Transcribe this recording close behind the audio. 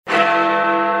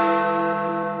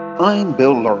I'm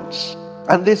Bill Lawrence,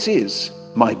 and this is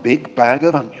My Big Bag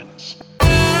of Onions.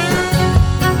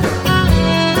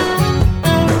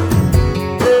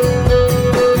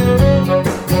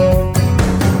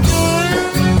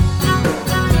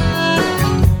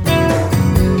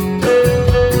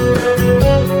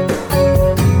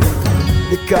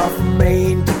 They got from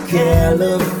Maine to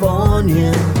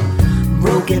California,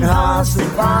 broken hearts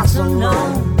that pass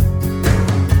unknown.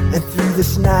 And through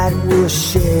this night we'll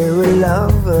share a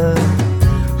lover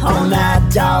on that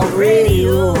dog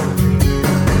radio.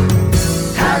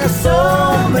 I got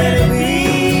so many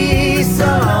beats so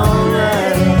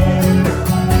lonely,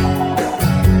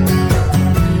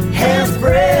 hands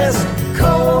pressed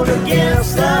cold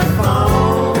against the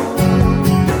phone.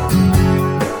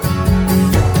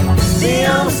 The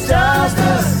young stars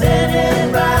are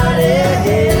standing right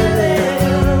ahead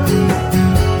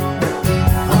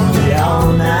on the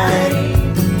all night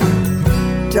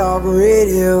dog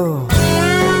radio.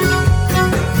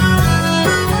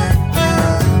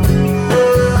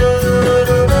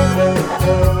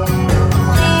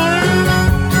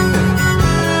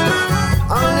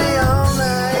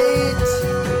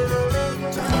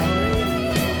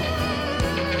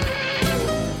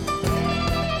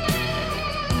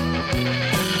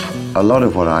 A lot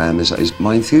of what I am is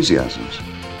my enthusiasms.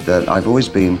 That I've always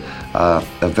been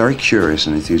a very curious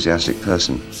and enthusiastic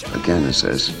person, again, it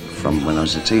says, from when I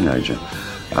was a teenager.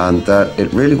 And that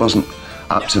it really wasn't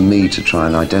up to me to try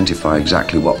and identify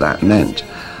exactly what that meant.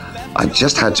 I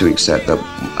just had to accept that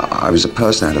I was a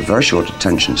person that had a very short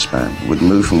attention span, would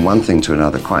move from one thing to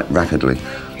another quite rapidly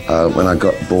when I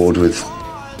got bored with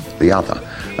the other.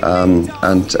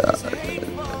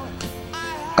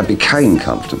 I became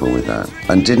comfortable with that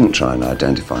and didn't try and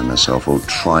identify myself or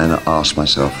try and ask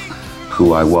myself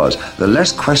who I was. The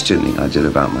less questioning I did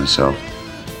about myself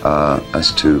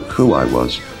as to who I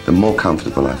was, the more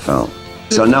comfortable I felt.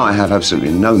 So now I have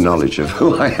absolutely no knowledge of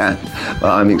who I am, but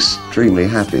I'm extremely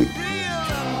happy.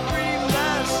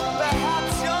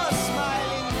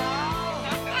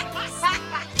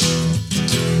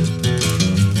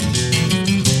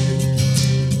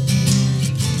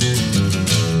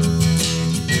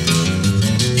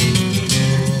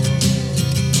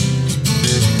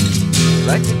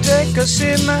 Like to take a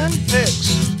cement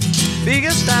fix,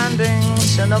 bigger standing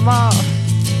cinema.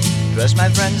 Dress my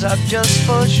friends up just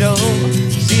for show,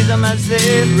 see them as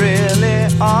they really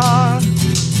are.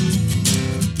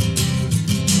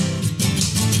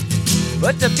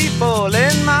 But the people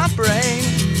in my brain,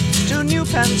 2 new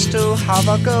pens to have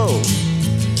a go.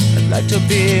 I'd like to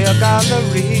be a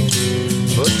gallery,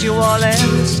 put you all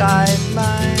inside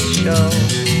my show.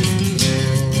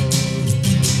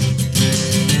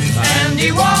 Andy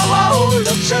Warhol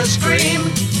looks a scream,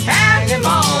 hang him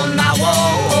on my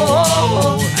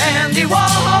wall. Andy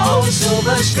Warhol,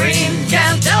 silver screen,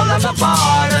 can't tell them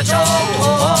apart at all.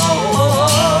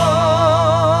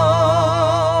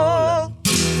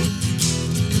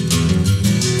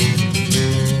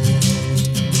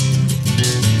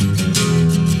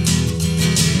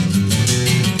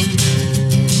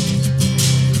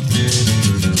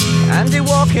 Andy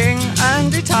walking,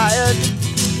 Andy tired,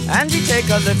 Andy take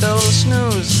a little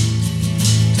snooze.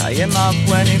 Tie him up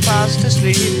when he fast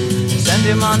asleep, send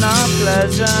him on a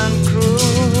pleasant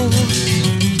cruise.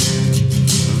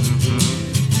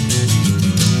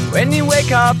 When you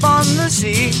wake up on the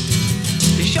sea,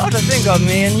 be sure to think of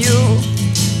me and you.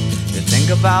 To think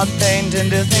about paint and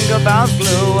to think about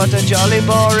glue, what a jolly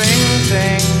boring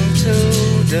thing to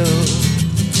do.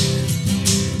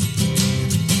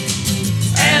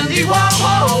 Andy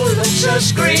Warhol looks a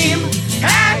scream,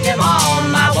 hang him on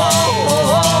my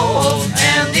wall.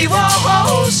 Andy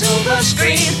Warhol, silver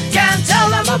screen, can't tell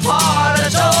them apart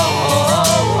at all.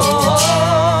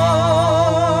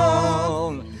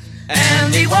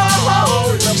 Andy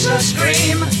Warhol looks a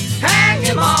scream, hang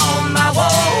him on my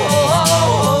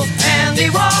wall. Andy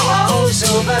Warhol,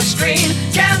 silver screen,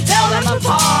 can't tell them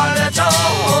apart at all.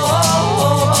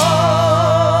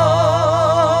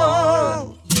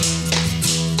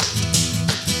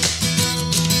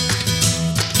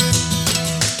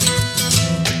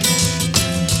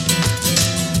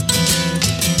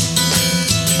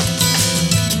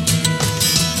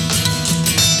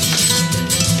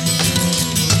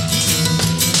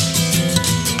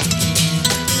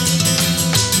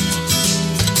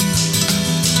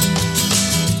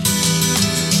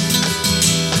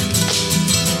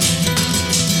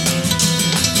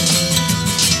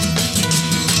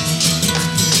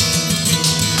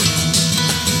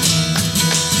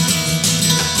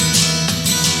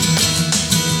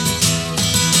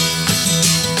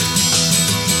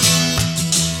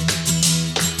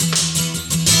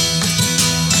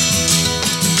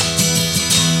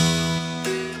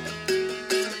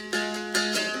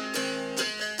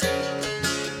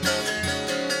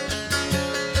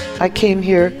 I came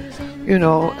here, you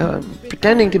know,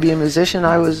 pretending to be a musician.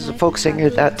 I was a folk singer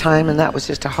at that time, and that was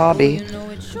just a hobby.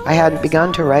 I hadn't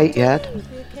begun to write yet.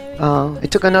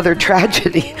 It took another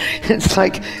tragedy. It's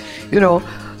like, you know,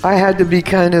 I had to be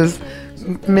kind of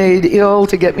made ill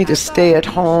to get me to stay at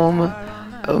home.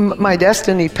 My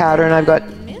destiny pattern, I've got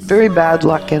very bad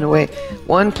luck in a way.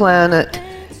 One planet,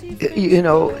 you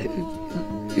know,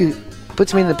 it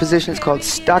puts me in the position, it's called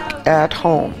stuck at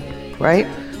home, right?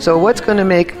 So what's going to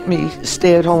make me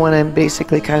stay at home when I'm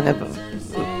basically kind of,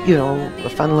 you know, a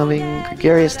fun-loving,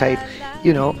 gregarious type,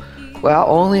 you know? Well,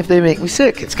 only if they make me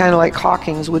sick. It's kind of like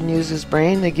Hawkins wouldn't use his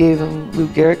brain. They gave him Lou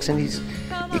Gehrig's, and he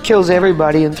kills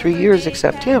everybody in 3 years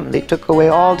except him. They took away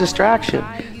all distraction,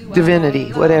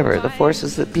 divinity, whatever, the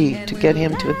forces that be, to get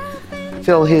him to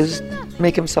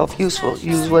make himself useful,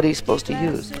 use what he's supposed to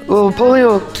use. Well,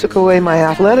 polio took away my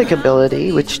athletic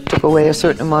ability, which took away a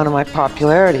certain amount of my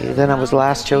popularity. Then I was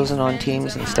last chosen on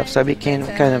teams and stuff, so I became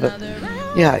kind of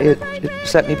it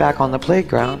set me back on the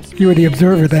playground. You were the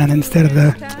observer then instead of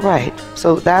the... Right.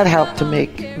 So that helped to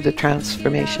make the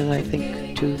transformation, I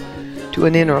think, to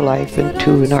an inner life and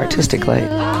to an artistic life.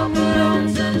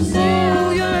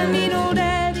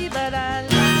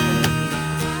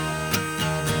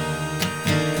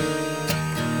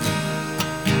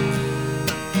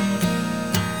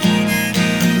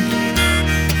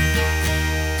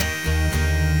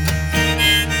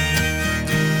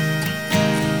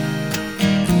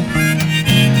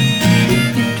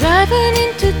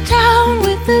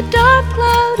 The dark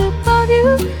cloud above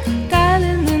you,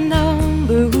 dialing the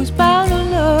number who's bound to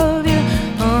love you.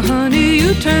 Oh honey,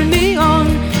 you turn me on.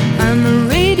 I'm a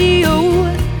radio,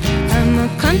 I'm a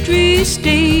country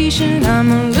station, I'm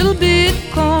a little bit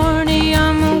corny,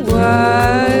 I'm a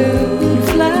wildflower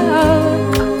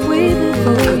waiting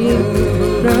for you,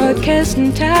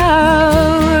 broadcasting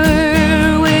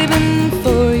tower waving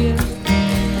for you,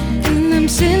 and I'm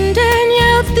sending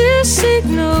out this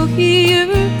signal here.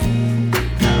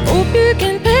 Hope you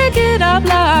can pick it up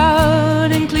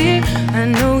loud and clear. I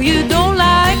know you don't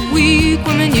like weak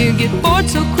women, you get bored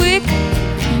so quick.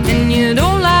 And you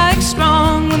don't like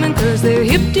strong women, cause they're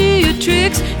hip to your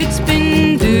tricks. It's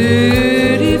been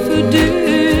dirty for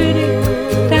dirty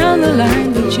down the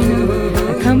line, but you know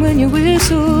I come when you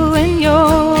whistle and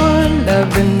you're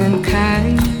loving and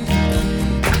kind.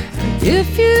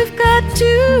 If you've got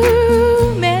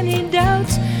too many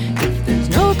doubts,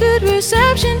 no good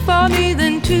reception for me,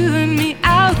 then tune me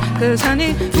out. Cause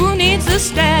honey, who needs the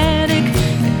static?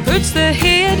 It hurts the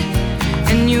head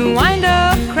and you wind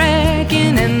up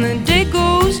cracking, and the day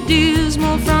goes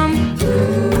dismal from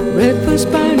breakfast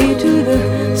party to the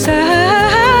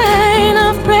sign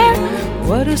of prayer.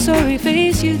 What a sorry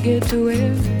face you get to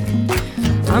wear.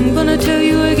 I'm gonna tell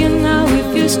you again now,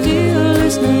 if you're still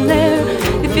listening there.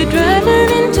 If you're driving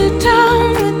into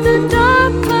town with the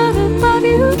dark cloud above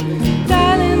you,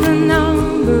 dialing the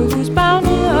number who's bound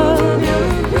to love you.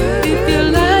 If you're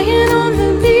lying on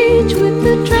the beach with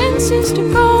the transistor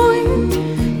going,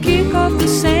 kick off the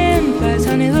sand flies,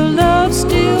 honey, the love's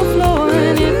still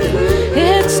flowing. If the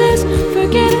head says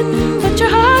forget it, but your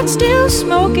heart's still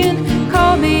smoking,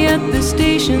 call me at the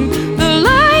station, the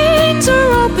lines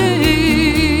are open.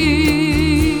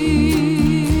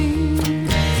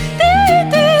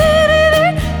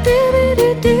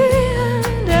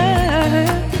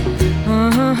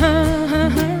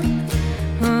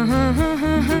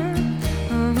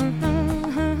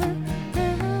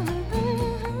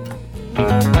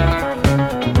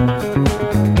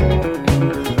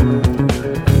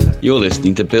 You're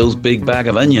listening to Bill's Big Bag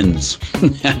of Onions.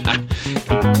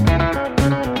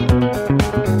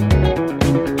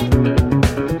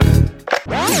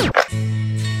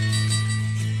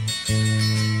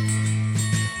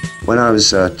 When I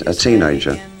was a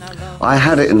teenager, I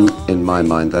had it in my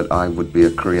mind that I would be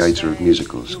a creator of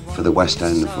musicals for the West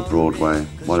End, for Broadway,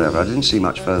 whatever. I didn't see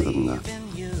much further than that.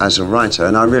 As a writer,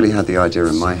 and I really had the idea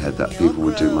in my head that people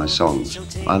would do my songs.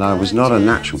 And I was not a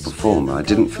natural performer. I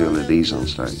didn't feel at ease on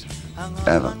stage,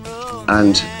 ever.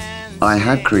 And I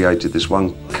had created this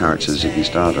one character, Ziggy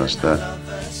Stardust, that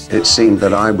it seemed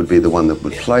that I would be the one that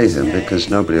would play him because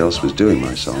nobody else was doing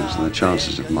my songs, and the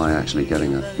chances of my actually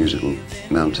getting a musical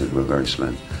mounted were very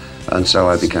slim. And so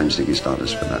I became Ziggy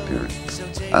Stardust for that period.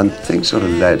 And things sort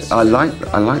of led. I liked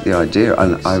the idea,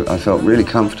 and I felt really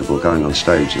comfortable going on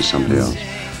stage as somebody else.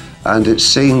 And it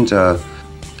seemed a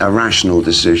rational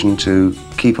decision to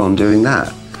keep on doing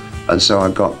that. And so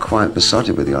I got quite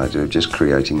besotted with the idea of just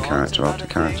creating character after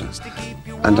character.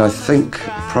 And I think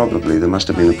probably there must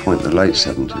have been a point in the late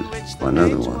 70s, well, I know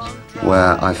there was,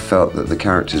 where I felt that the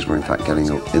characters were in fact getting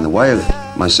in the way of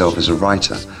myself as a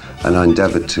writer. and I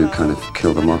endeavoured to kind of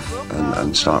kill them off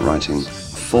and start writing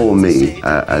for me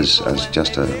as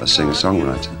just a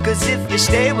singer-songwriter. 'Cause if you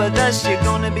stay with us, you're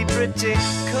gonna be pretty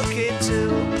cookie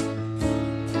too.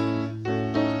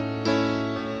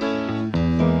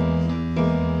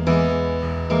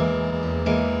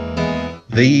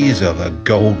 These are the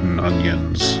golden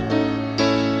onions.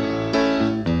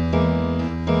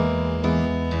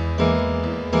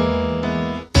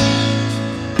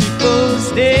 People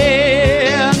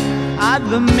stare at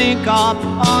the makeup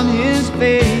on his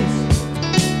face,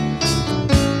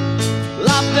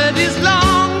 laughed at his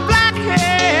long black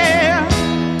hair,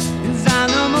 his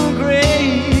animal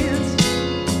grace.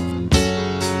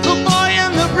 The boy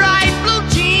in the bright blue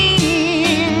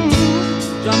jeans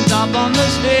jumped up on the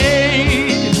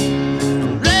stage,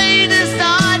 played his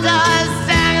stardust,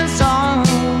 sang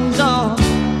songs of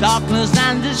darkness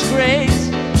and disgrace,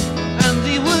 and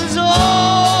he was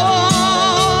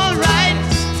all right.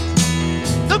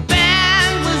 The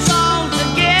band was all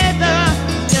together,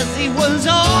 yes, he was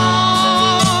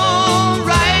all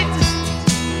right.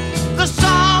 The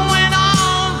song went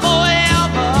on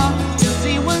forever, yes,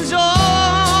 he was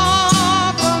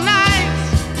all for night.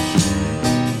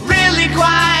 Really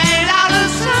quiet out of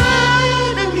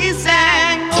sight, and he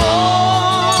sang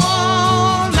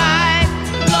all night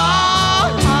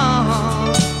long.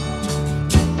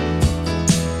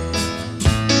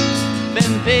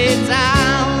 Then fades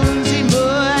sounds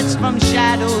emerged from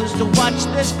shadows to watch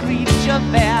this creature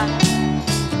fair.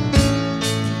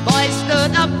 Boys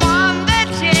stood upon their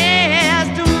chairs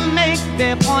to make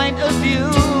their point of view.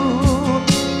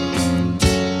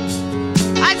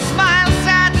 I smiled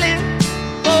sadly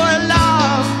for a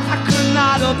love I could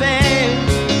not obey.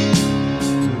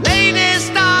 Lady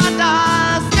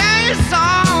Stardust sang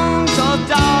songs of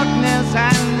darkness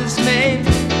and dismay,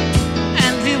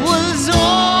 and it was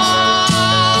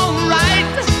all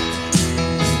right.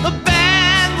 The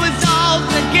band was all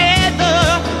together,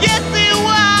 yes, it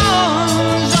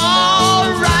was all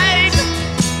right.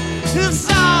 The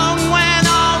song went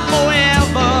on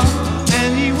forever,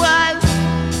 and he was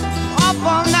up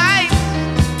all night.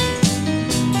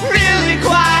 Really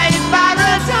quiet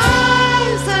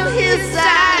paradise, and he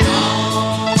sang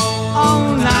all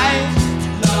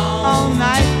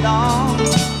night long.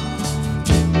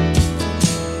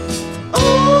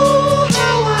 Oh,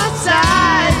 how I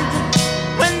sighed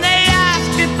when they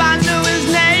asked if I knew his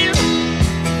name.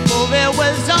 Oh, it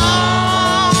was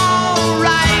all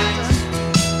right.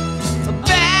 The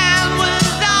band was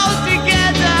all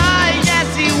together, yes,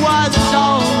 he was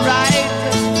all right.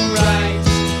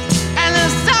 And the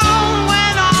song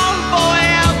went on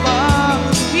forever.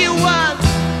 He was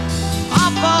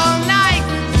up all night.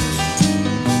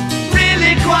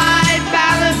 Really quiet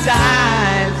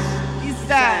paradise. He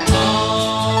sang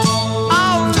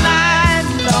all night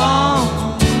long.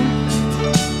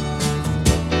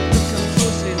 Listen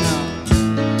closely now.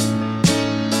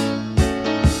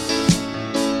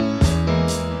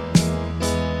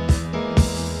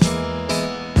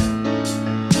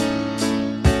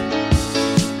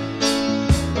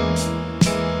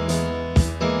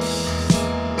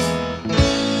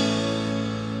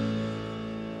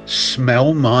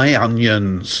 Smell my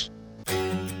onions.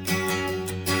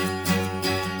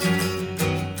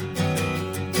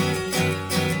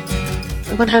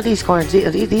 What are these chords?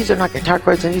 These are not guitar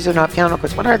chords and these are not piano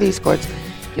chords. What are these chords?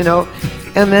 You know?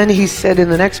 And then he said in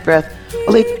the next breath,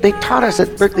 well, they taught us at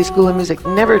Berklee School of Music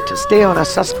never to stay on a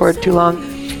sus chord too long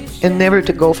and never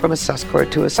to go from a sus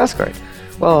chord to a sus chord.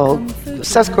 Well, the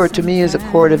sus chord to me is a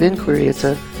chord of inquiry. It's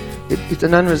an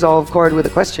unresolved chord with a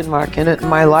question mark in it.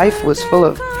 My life was full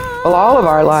of, well, all of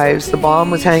our lives, the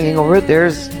bomb was hanging over it.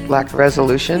 There's lack of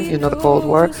resolution, you know, the Cold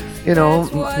War. You know,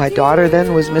 my daughter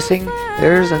then was missing.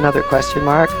 There's another question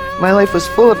mark. My life was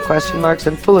full of question marks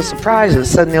and full of surprises,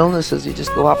 sudden illnesses. You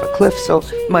just go off a cliff. So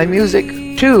my music,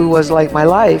 too, was like my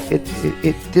life. It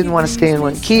didn't want to stay in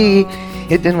one key.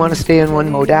 It didn't want to stay in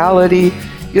one modality.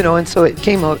 You know, and so it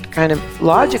came out kind of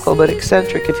logical but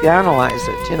eccentric if you analyze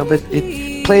it, you know, but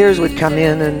players would come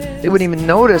in and they wouldn't even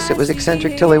notice it was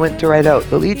eccentric till they went to write out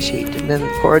the lead sheet, and then the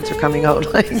chords are coming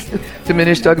out like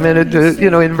diminished, augmented, you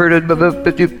know, inverted,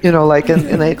 you know, like,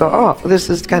 and they go, oh, this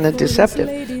is kind of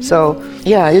deceptive. So,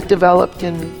 yeah, it developed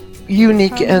in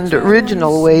unique and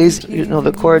original ways. You know,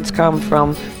 the chords come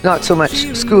from not so much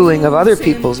schooling of other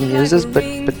people's muses, but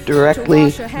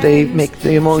directly they make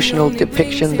the emotional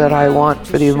depiction that I want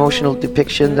for the emotional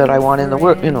depiction that I want in the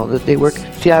work, you know, that they work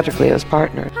theatrically as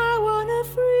partners.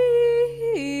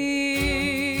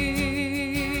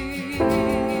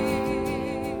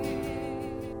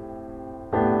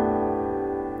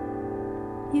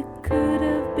 You could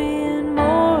have been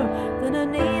more than a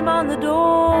name on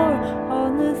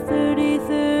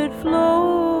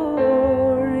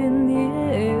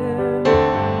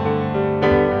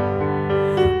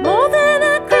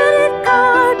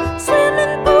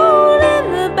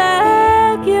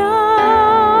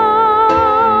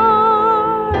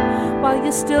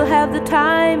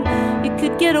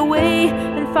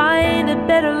and find a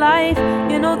better life.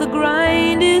 You know the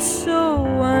grind is so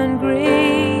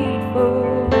ungrateful.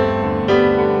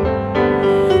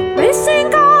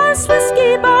 Racing cars,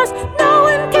 whiskey bars, no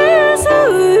one cares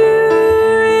who you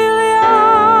really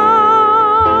are.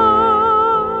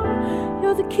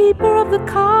 You're the keeper of the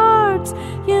cards.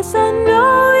 Yes, I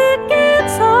know it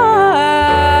gets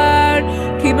hard,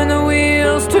 keeping the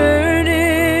wheels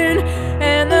turning,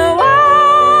 and the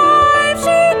wife,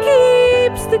 she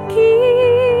keeps the keys.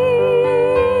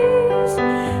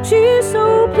 She's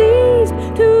so pleased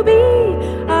to be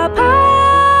a part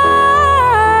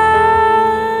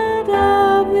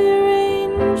of the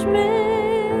arrangement.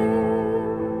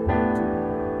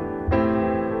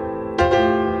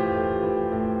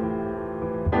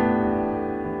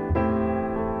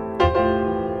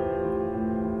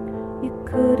 You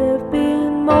could have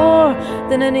been more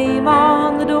than a name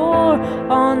on the door,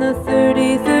 on the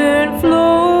 33rd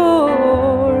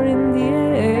floor in the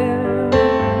air.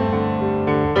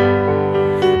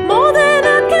 More than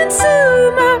a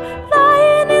consumer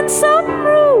lying in some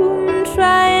room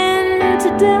trying to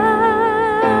die.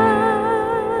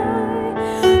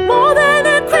 More than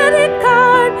a credit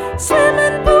card,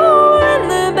 swimming pool in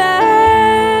the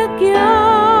backyard.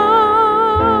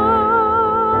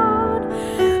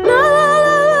 La la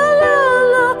la la la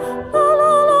la la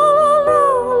la la la la la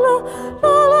la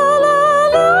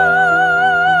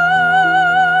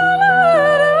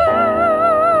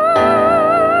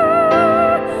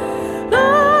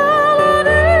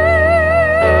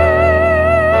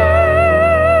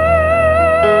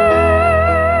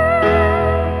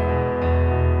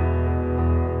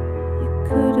You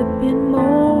could have been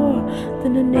more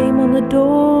than a name on the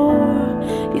door.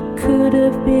 You could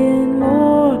have been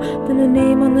more than a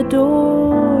name on the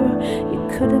door. You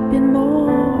could have been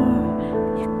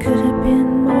more. You could have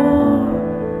been more.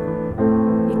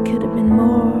 You could have been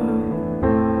more.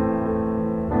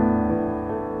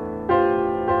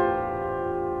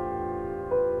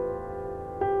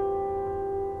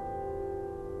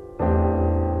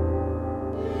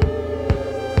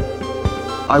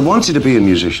 I wanted to be a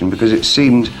musician because it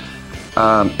seemed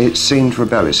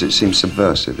rebellious, it seemed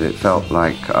subversive. It felt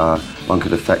like one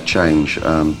could affect change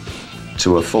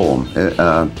to a form.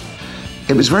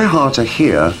 It was very hard to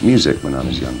hear music when I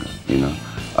was younger, you know.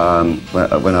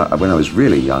 When I was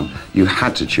really young, you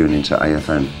had to tune into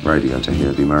AFN radio to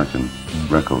hear the American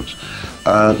records.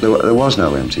 There was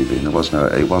no MTV, and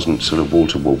it wasn't sort of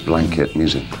wall-to-wall blanket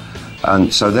music.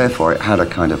 And so therefore it had a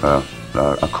kind of a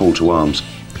call to arms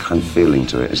kind of feeling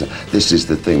to it. This is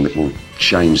the thing that will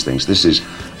change things. This is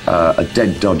a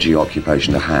dead, dodgy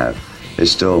occupation to have.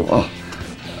 It's still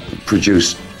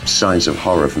produced signs of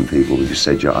horror from people who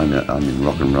said, yeah, I'm in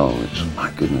rock and roll. It's,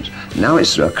 my goodness. Now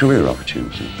it's a career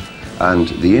opportunity. And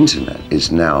the internet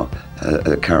is now,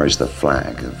 carries the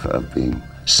flag of being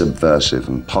subversive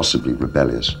and possibly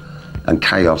rebellious and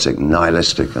chaotic,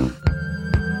 nihilistic and...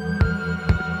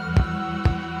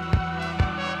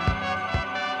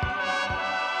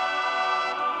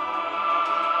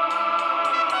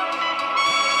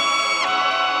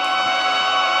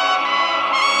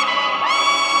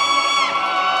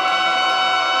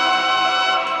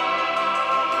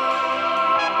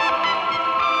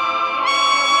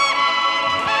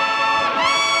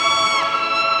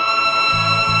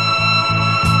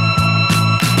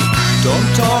 Don't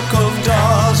talk of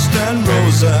dust and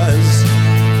roses,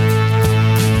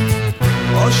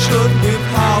 or should we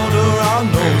powder our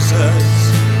noses?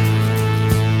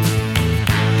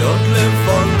 Don't live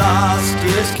for last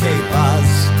year's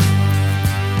capers.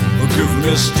 Oh, give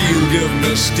me steel, give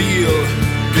me steel,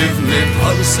 give me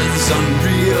pulses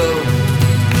unreal.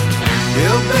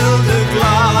 He'll build a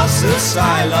glass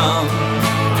asylum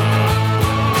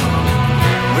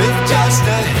with just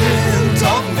a hint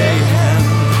of mayhem.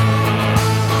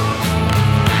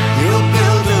 We'll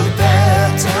build a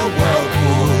better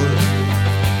whirlpool.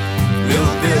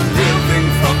 We'll be living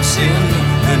from sin,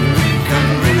 and we can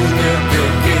really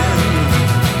begin.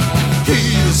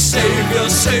 He's Savior,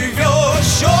 Savior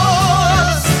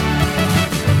shores.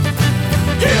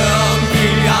 Hear me,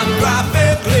 I'm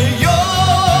graphically yours.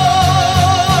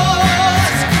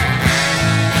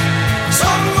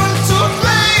 Someone to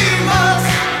blame us,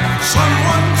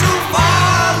 someone to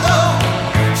follow,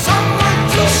 someone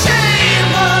to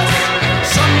shame us.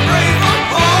 Some brave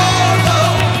Apollo,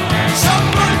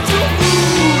 someone to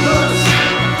fool us,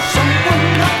 someone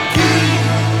like you.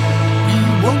 We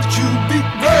want you, big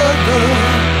brother,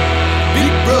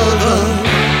 big brother.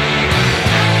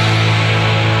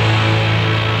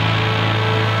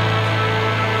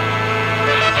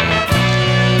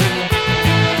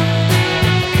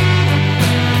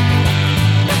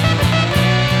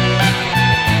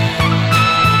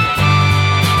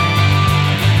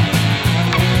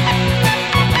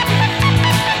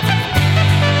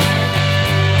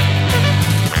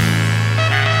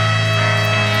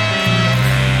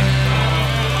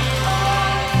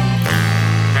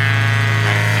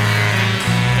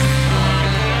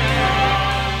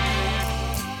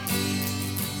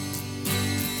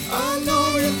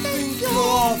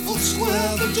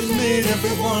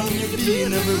 everyone, you've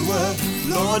been everywhere.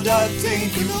 Lord, I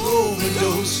think you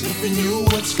overdose if you knew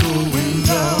what's going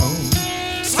down.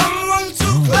 Someone to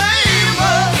claim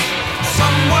us,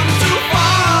 someone to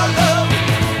follow,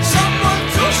 someone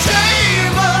to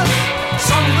shame us,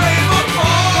 some brave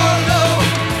Apollo,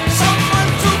 someone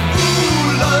to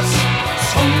fool us,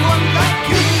 someone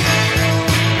like you.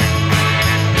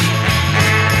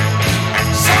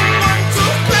 Someone to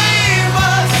claim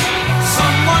us,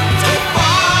 someone to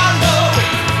follow,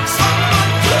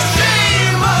 someone to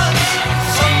shame us,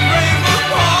 some brave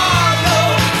Apollo,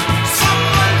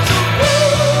 someone to fool,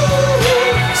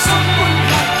 someone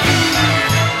like you.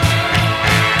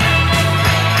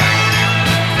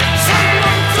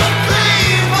 Someone to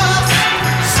claim us,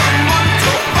 someone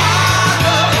to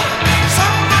follow,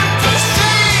 someone to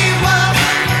shame us,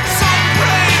 some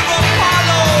brave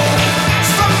Apollo,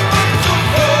 someone to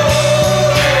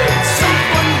fool,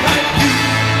 someone like you.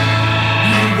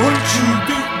 You want you,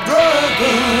 big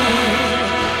brother.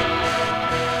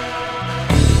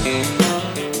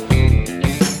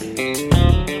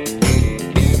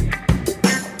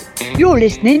 You're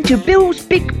listening to Bill's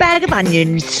Big Bag of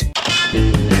Onions.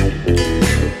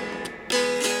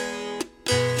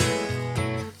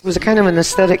 It was a kind of an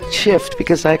aesthetic shift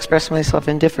because I expressed myself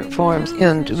in different forms.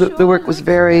 And the work was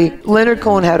very... Leonard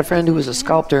Cohen had a friend who was a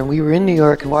sculptor, and we were in New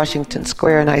York, in Washington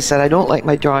Square, and I said, I don't like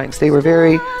my drawings. They were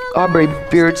very Aubrey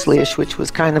Beardsley-ish, which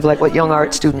was kind of like what young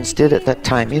art students did at that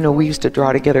time. You know, we used to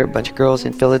draw together, a bunch of girls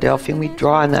in Philadelphia, and we'd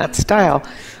draw in that style,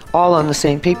 all on the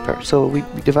same paper. So we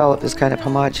developed this kind of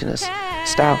homogeneous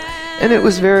style. And it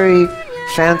was very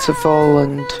fanciful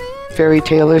and fairy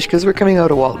tale-ish because we're coming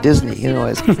out of Walt Disney, you know,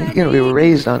 as you know, we were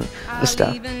raised on the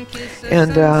stuff.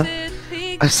 And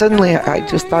suddenly I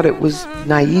just thought it was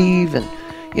naive, and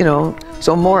you know,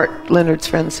 so Mort, Leonard's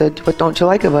friend, said, "What don't you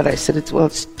like about it?" I said, "It's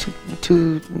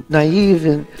too naive,"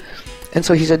 and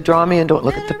so he said, "Draw me and don't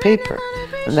look at the paper."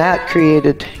 And that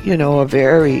created, you know, a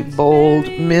very bold,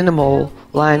 minimal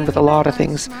line with a lot of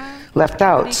things left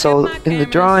out. So in the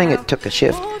drawing it took a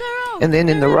shift. And then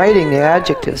in the writing, the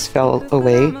adjectives fell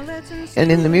away.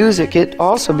 And in the music, it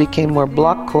also became more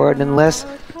block chord and less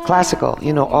classical.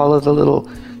 You know, all of the little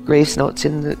grace notes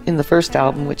in the first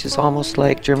album, which is almost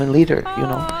like German Lieder, you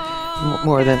know,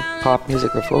 more than pop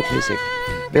music or folk music.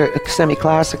 Very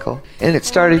semi-classical. And it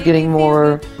started getting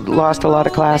more, lost a lot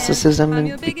of classicism and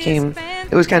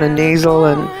it was kind of nasal,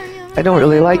 and I don't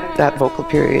really like that vocal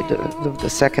period of the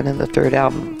second and the third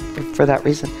album for that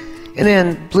reason. And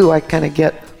then Blue, I kind of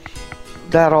get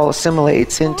that all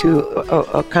assimilates into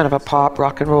a kind of a pop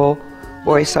rock and roll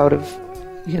voice out of,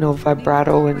 you know,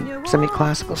 vibrato and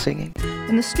semi-classical singing.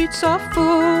 And the streets are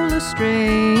full of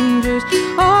strangers,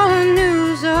 all a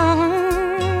new zone.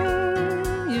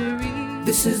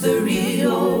 This is the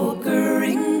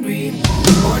reoccurring dream,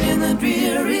 born in the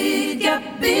dreary gap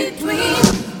between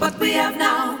what we have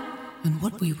now and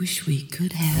what we wish we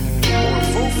could have. More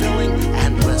fulfilling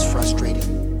and less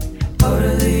frustrating. Out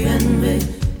of the envy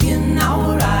in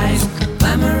our eyes,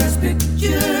 glamorous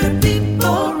picture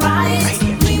people rise,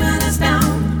 gleaming us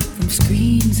down from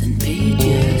screens and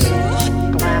pages.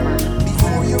 Glamour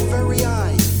before your very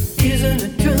eyes. Isn't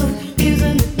it true?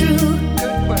 Isn't it true?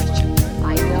 Good question.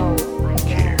 I know, I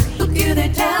care. Look here, they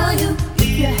tell you,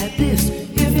 if you had this,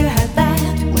 if you had that.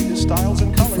 Latest styles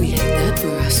and colors. If we had that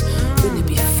for us, wouldn't it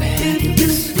be fabulous?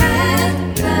 If you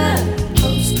had that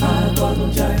postcard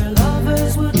bottle jar, your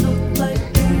lovers would look like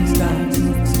movie stars,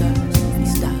 movie stars, movie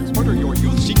stars. What are your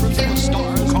youth secrets for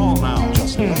stars? Call now.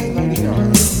 Just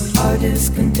 $9.99. Our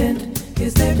discontent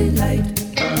is their delight.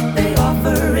 They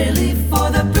offer relief for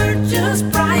the purchase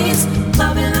price.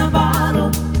 Love in a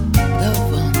bottle,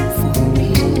 love on for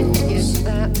real. Is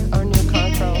that our new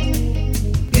control?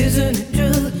 Isn't it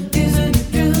true? Isn't it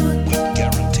true?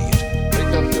 Guaranteed. Pick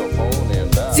up your phone and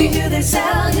See, here they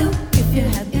sell you. If you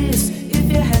had this, if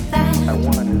you had that. I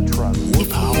want a new truck. If you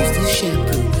use this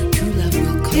shampoo, true love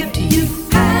will come if to you. If you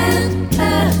had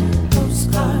that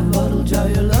postcard bottle jar,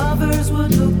 your lovers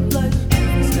would look like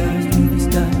movie stars, movie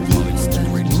stars, movie stars,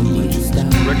 movie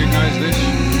stars. Recognize this?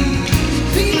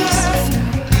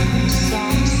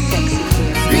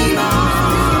 Dream on.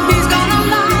 He's gonna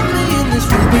lovely in this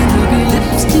ruby, ruby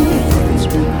lipstick.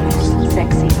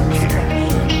 Sexy.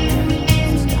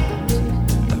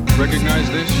 Recognize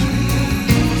this?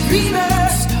 Dreamer.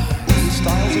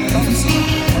 Styles and colors.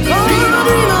 Dream on,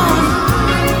 dream on.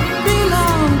 Dream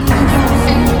on,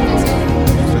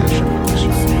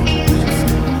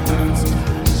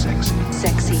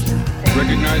 Sexy.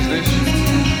 Recognize this?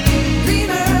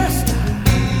 dreamer.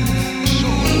 So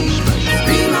special.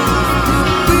 Dream on.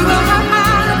 We will have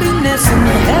happiness in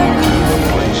the heavens.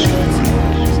 Place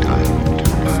time to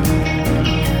burn.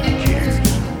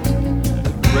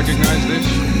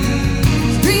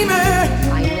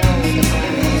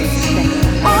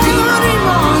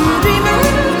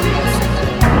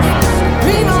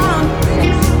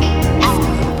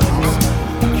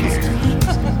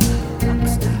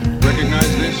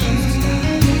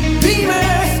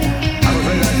 I'm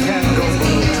afraid I can't go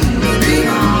below 2 million.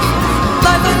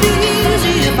 Life would be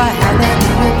easy if I had that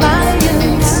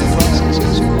reliance.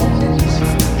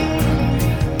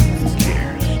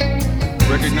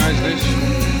 Recognize this?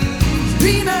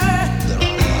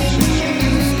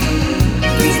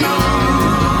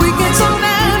 We can solve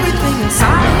everything in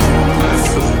science.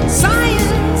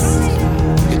 Science.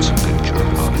 It's a picture of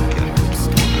Bob and Kelly.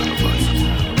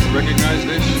 Recognize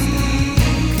this?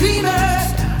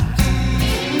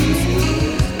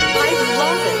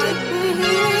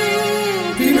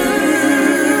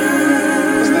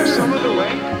 Is there some other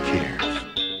way?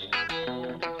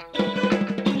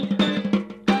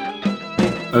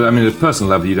 I mean, at a personal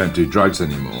level, you don't do drugs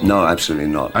anymore. No, absolutely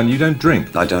not. And you don't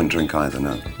drink? I don't drink either,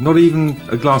 no. Not even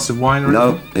a glass of wine or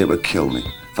anything? No, it would kill me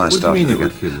if I What do you started mean it again.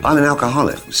 would kill you? I'm an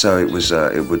alcoholic, so it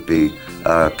would be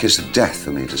a kiss of death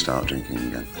for me to start drinking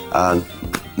again.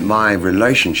 My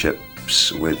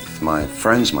relationships with my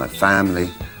friends, my family,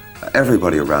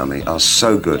 everybody around me are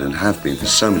so good and have been for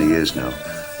so many years now.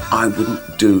 I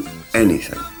wouldn't do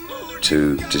anything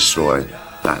to destroy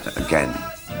that again.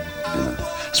 You know,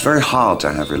 it's very hard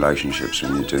to have relationships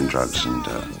when you're doing drugs and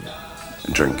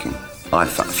drinking.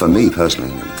 For me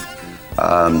personally,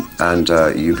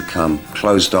 you become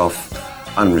closed off,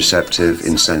 unreceptive,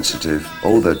 insensitive,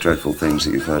 all the dreadful things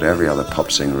that you've heard every other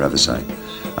pop singer ever say.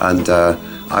 And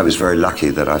I was very lucky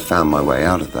that I found my way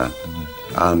out of that.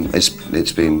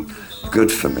 It's been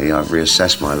good for me. I've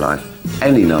reassessed my life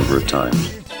any number of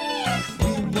times.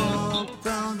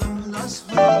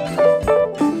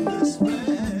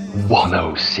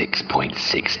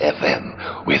 .6 FM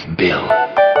with Bill.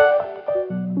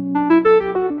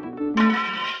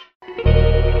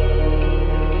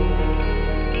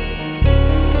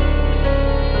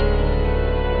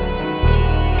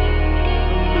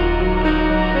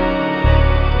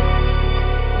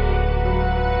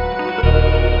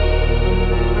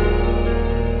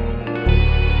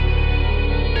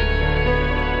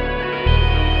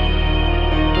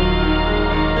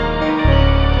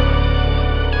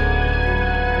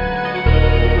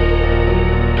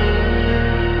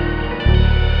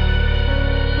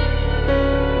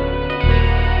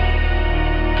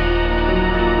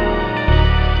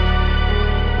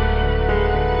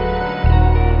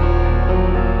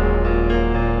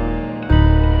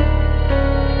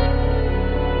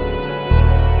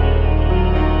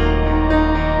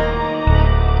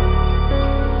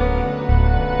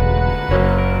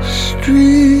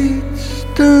 Streets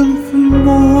stand for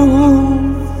more,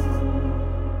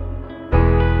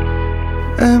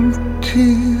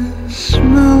 empty,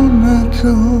 smell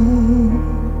metal,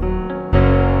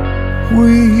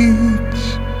 weeds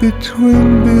between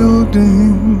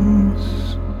buildings,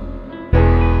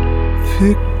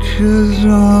 pictures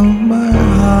on my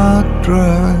hard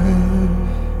drive,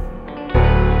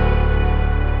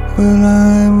 but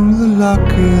I'm the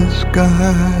luckiest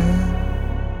guy.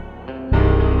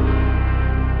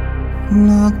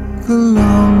 Not the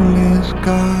loneliest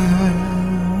guy.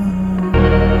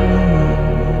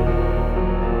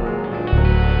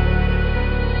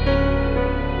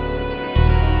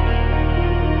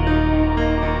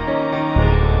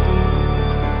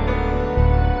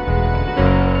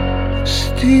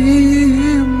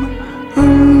 Steam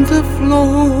on the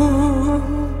floor,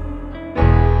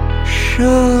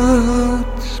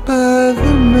 shots by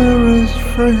the mirror's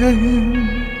frame.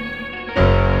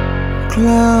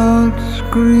 Clouds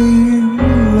scream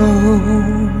low,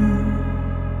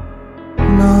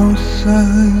 no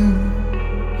sign,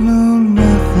 no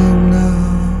nothing now.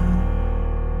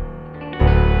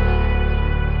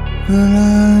 But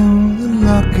I'm the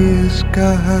luckiest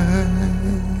guy,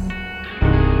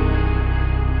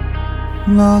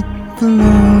 not the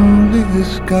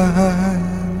loneliest guy.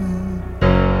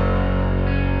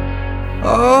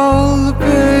 All the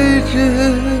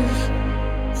pages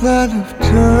that have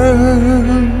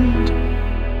turned,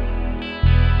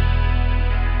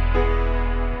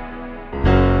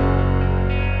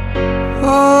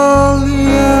 all the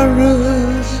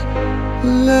errors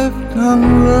left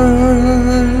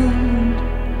unlearned.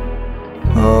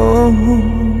 Oh,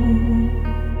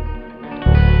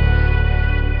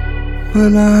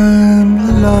 but I'm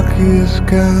the luckiest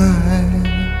guy,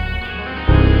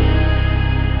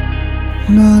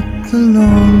 not the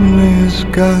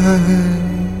loneliest guy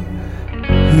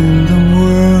in the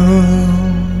world.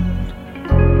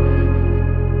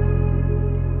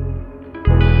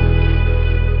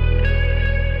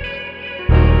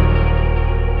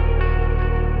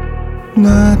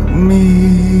 Not me.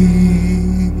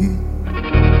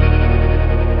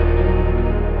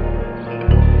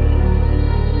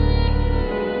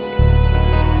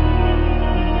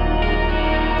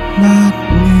 not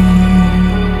me.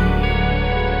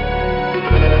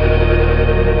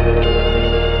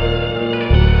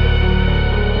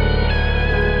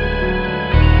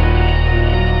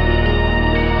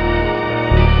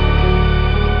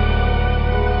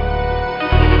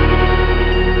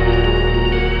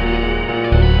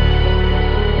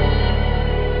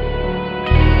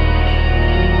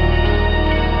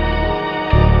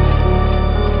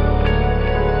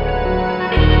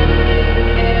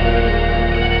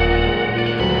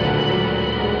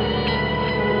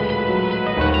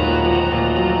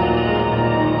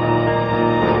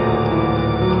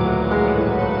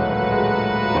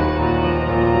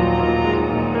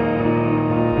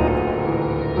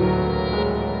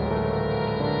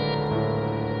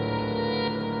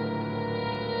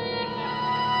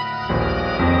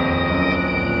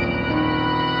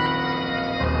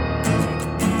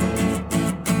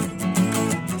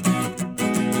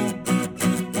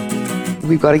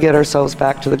 We've got to get ourselves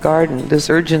back to the garden. This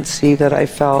urgency that I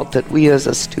felt that we as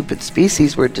a stupid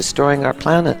species were destroying our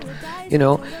planet, you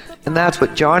know, and that's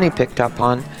what Johnny picked up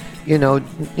on, you know,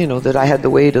 that I had the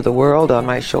weight of the world on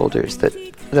my shoulders, that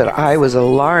I was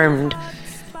alarmed,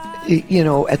 you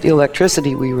know, at the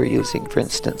electricity we were using, for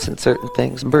instance, in certain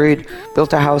things.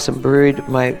 Built a house and buried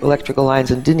my electrical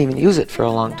lines and didn't even use it for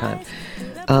a long time.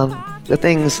 The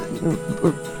things,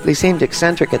 they seemed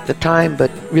eccentric at the time,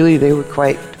 but really they were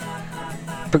quite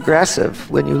progressive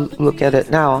when you look at it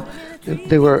now.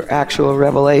 They were actual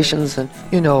revelations, and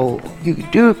you know, you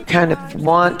do kind of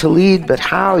want to lead, but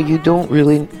how? You don't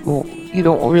really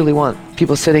want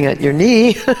people sitting at your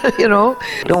knee, you know.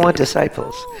 You don't want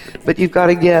disciples, but you've got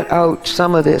to get out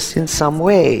some of this in some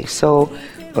way. So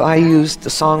I used the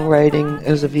songwriting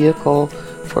as a vehicle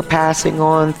for passing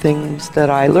on things that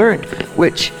I learned,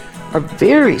 which are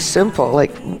very simple.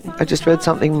 Like, I just read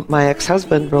something my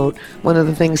ex-husband wrote. One of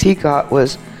the things he got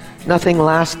was, nothing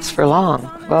lasts for long.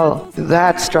 Well,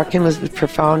 that struck him as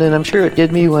profound, and I'm sure it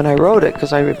did me when I wrote it,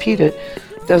 because I repeat it.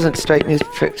 It doesn't strike me as,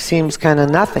 seems kind of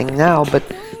nothing now, but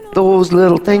those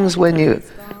little things, when you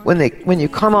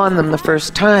come on them the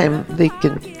first time, they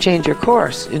can change your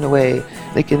course in a way.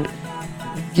 They can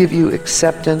give you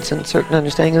acceptance and certain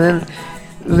understanding, and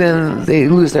then they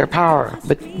lose their power,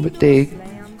 but they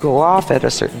go off at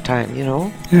a certain time, you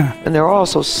know? Yeah. And they're all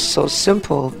so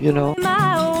simple, you know?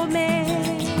 My old man.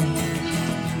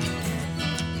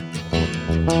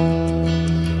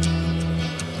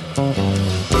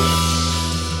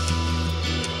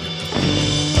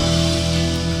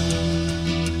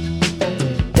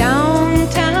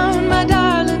 Downtown, my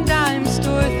darling dime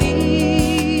store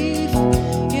thief.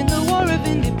 In the War of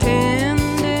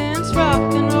Independence, rock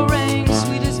and roll rang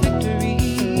sweet as victory.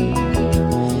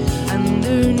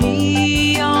 Under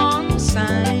neon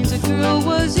signs, a girl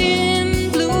was in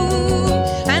bloom,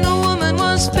 and a woman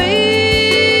was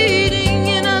fading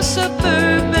in a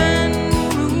suburban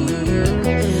room.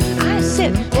 I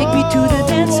said, take me to the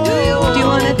dance. Do you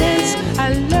wanna dance?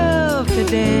 I love to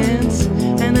dance.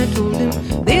 And I told him,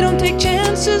 they don't take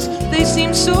chances. They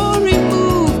seem so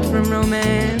removed from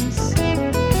romance.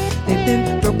 They've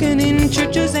been broken in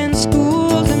churches and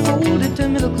schools and molded to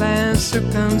middle class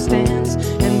circumstance.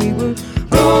 And we were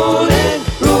rolling,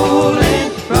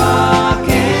 rolling, rock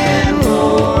and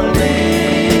rolling.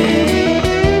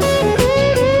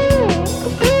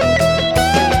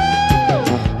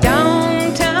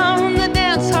 Downtown, the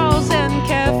dance halls and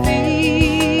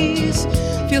cafes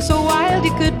feel so wild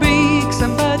you could break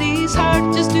somebody's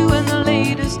heart just doing the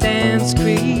latest dance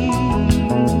craze.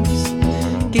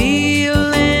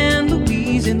 Gail and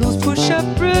Louise in those push-up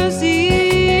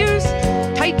brassiers,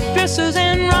 tight dresses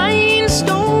and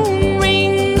rhinestone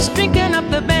rings, drinking up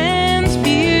the band's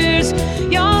beers.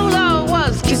 Y'all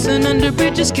was kissing under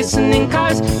bridges, kissing in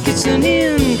cars, kissing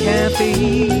in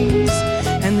cafes.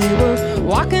 And they were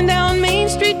walking down Main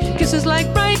Street, kisses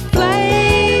like bright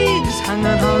flags hung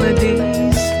on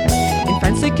holidays. In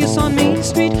France they kiss on Main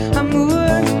Street,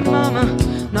 amour, mama,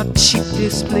 not cheap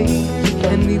display.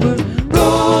 And we were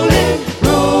rolling,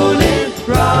 rolling,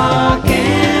 rock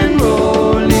and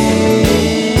rolling.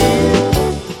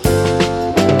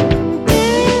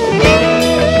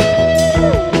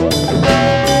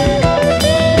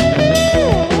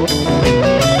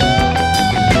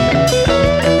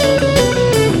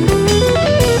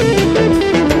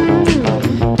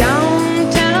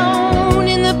 Downtown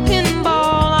in the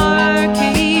pinball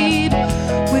arcade,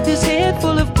 with his head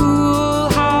full of pool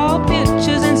hall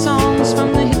pictures and songs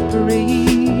from the hit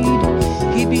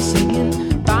parade, he'd be singing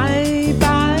bye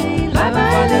bye life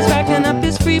while he's racking up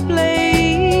his free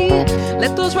play.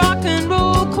 Let those rock and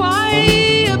roll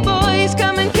choir boys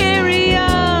come and carry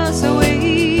us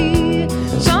away.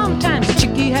 Sometimes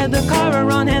Chicky had the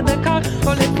one had the car,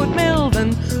 or left with Melvin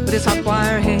with his hot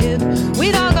wire head.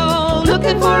 We'd all go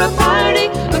looking for a party,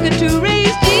 looking to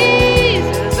raise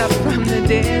Jesus up from the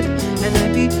dead. And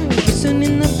I'd be kissing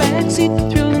in the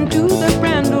backseat, thrilling to the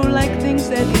Brando like things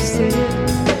that he said.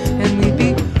 And we'd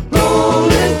be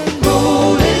rolling,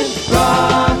 rolling,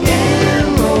 rock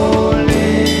and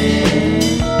rolling.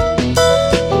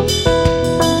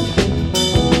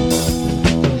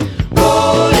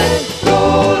 Rolling,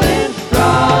 rolling,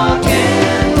 rock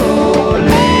and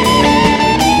rolling.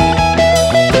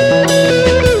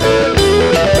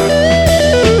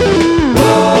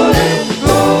 Rolling,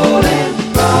 rolling,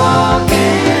 rock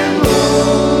and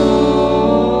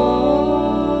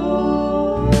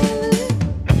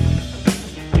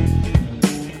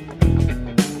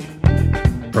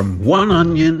From one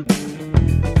onion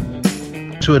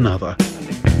to another.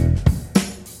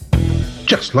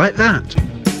 Just like that.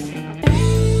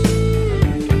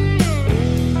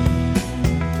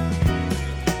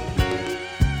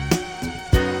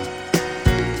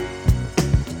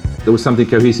 There was something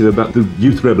cohesive about the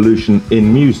youth revolution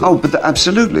in music. Oh, but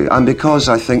absolutely. And because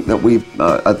I think that we,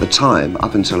 at the time,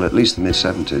 up until at least the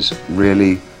mid-70s,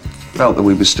 really felt that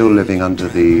we were still living under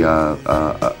the,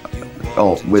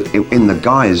 in the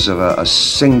guise of a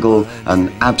single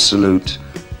and absolute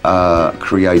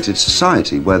created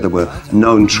society where there were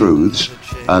known truths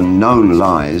and known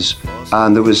lies,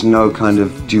 and there was no kind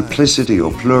of duplicity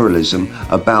or pluralism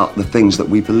about the things that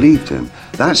we believed in.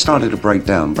 That started to break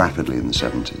down rapidly in the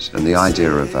 70s, and the idea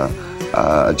of a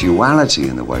duality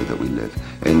in the way that we live.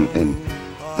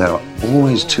 There are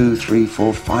always 2, 3,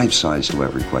 4, 5 sides to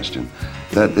every question.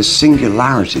 The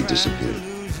singularity disappeared,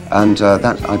 and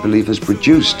that, I believe, has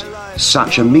produced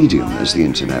such a medium as the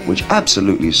internet, which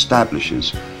absolutely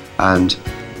establishes and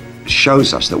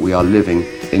shows us that we are living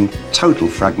in total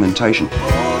fragmentation.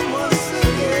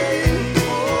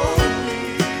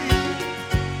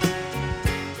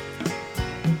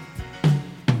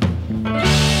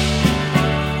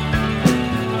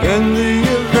 In the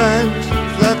event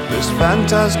that this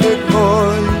fantastic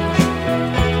voyage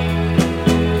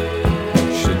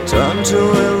should turn to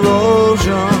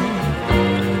erosion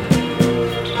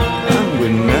and we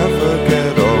never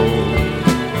get old,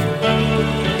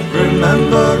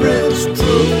 remember it's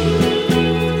true,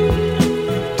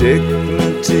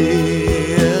 dignity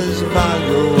is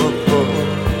valuable,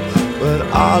 but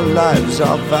our lives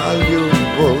are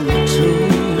valuable too.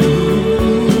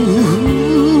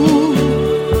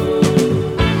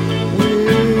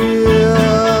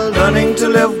 To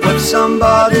live with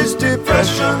somebody's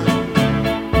depression,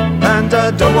 and I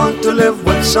don't want to live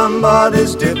with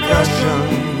somebody's depression.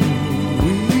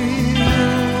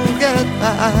 We'll get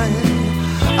by,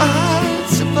 I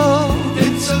suppose.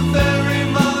 It's a very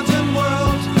modern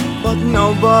world, but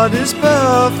nobody's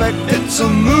perfect. It's a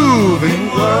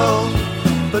moving world,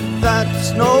 but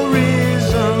that's no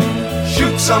reason.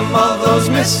 Shoot some of those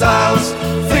missiles.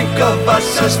 Think of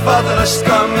us as fatherless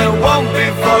scum. It won't be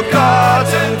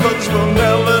forgotten, 'cause we'll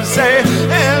never say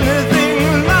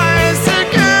anything nice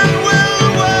again. We'll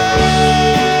wait.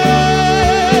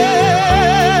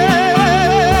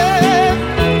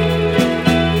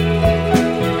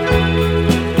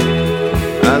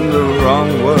 And the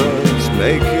wrong words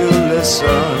make you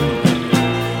listen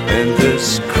in this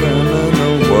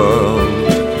criminal world.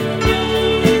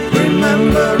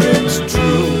 Remember it's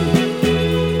true,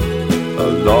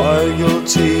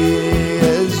 loyalty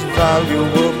is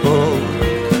valuable,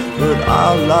 but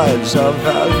our lives are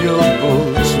valuable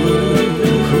too.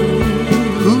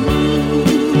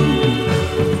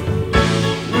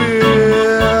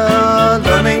 We're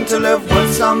learning to live with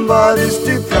somebody's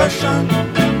depression,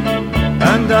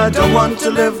 and I don't want to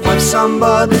live with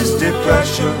somebody's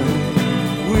depression.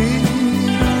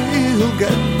 We'll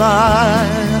get by,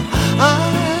 I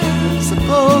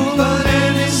suppose. But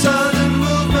any sudden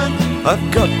movement, I've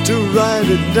got to write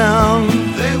it down.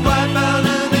 They wipe out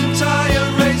an entire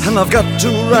race, and I've got to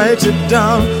write it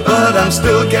down. But I'm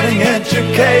still getting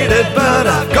educated, but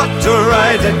I've got to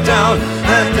write it down.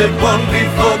 And it won't be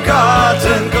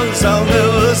forgotten, 'cause I'll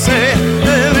never say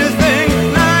anything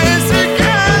nice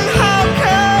again. How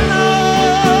can I?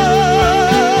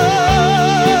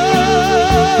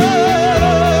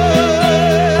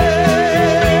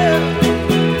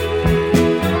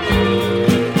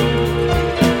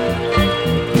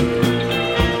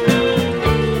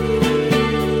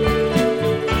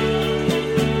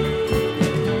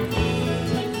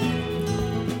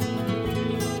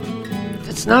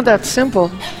 It's not that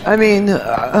simple. I mean,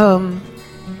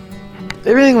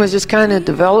 everything was just kind of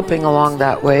developing along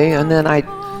that way, and then I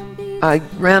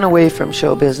ran away from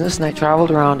show business and I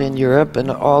traveled around in Europe, and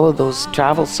all of those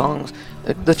travel songs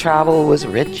The travel was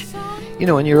rich, you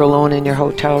know, and you're alone in your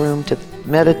hotel room to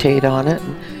meditate on it.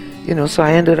 And, you know, so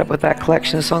I ended up with that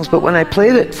collection of songs. But when I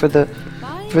played it for the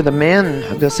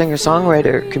men, the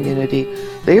singer-songwriter community,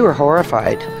 they were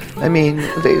horrified. I mean,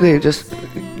 they just,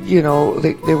 you know,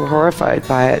 they were horrified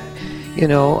by it, you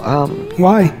know.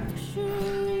 Why?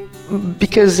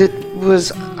 Because it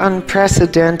was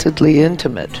unprecedentedly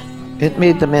intimate. It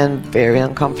made the men very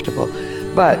uncomfortable.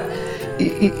 But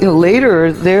you know,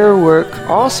 later, their work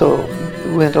also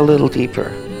went a little deeper.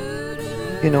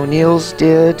 You know, Neil's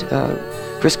did,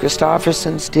 Chris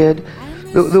Christopherson's did.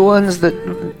 The ones that,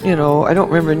 you know, I don't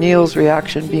remember Neil's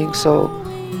reaction being so...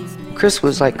 Chris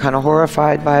was like kind of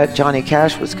horrified by it. Johnny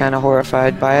Cash was kind of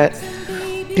horrified by it.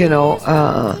 You know,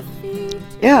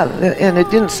 yeah, and it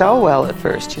didn't sell well at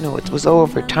first. You know, it was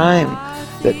over time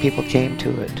that people came to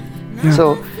it. Yeah.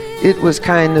 So it was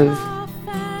kind of,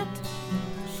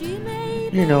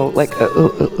 you know, like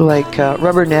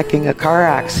rubbernecking a car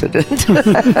accident.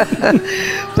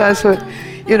 That's what,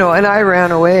 you know, and I ran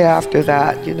away after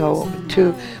that, you know,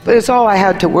 too. But it's all I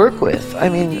had to work with. I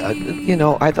mean, you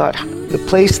know, I thought the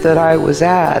place that I was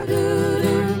at.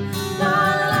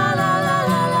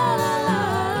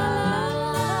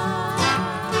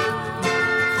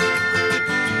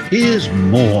 Here's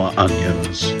more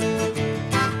Onions.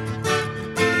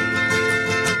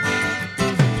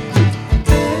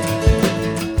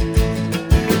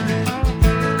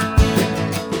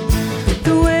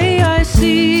 The way I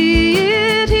see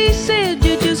it, he said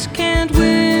you just can't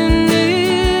win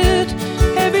it.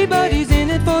 Everybody's in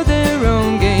it for their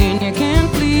own gain. You can't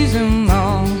please them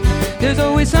all. There's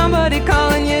always somebody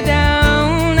calling you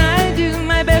down. I do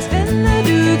my best and I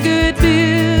do good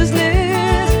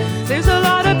business. There's a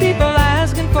lot of people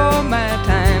asking for my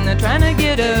time. They're trying to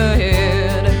get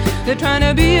ahead. They're trying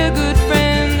to be a good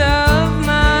friend of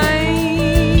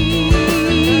mine.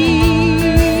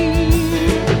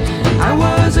 I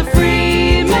was a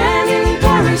free man in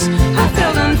Paris. I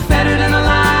felt unfettered and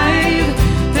alive.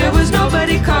 There was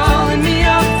nobody calling me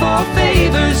up for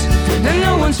favors, and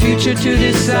no one's future to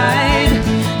decide.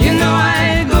 You know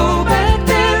I go back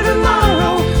there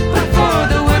tomorrow, but for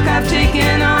the work I've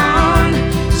taken on,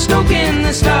 stoking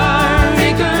the Star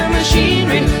Maker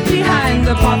machinery behind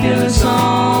the popular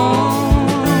song.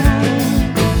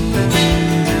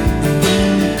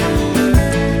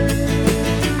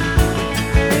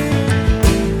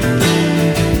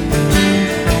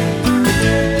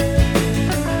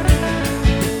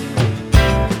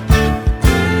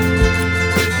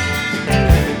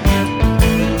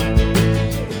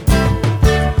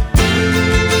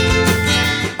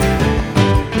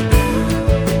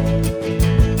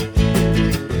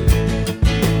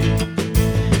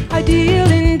 I deal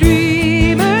in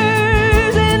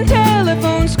dreamers and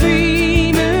telephone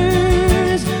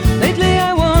screamers. Lately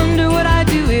I wonder what I'd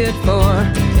do it for.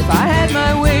 If I had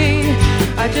my way,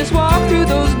 I'd just walk through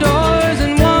those doors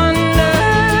and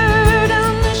wander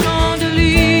down the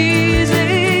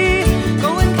Champs-Élysées,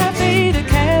 going cafe to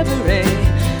cabaret,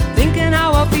 thinking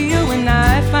how I'll feel when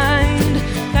I find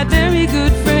that very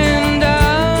good friend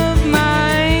of mine.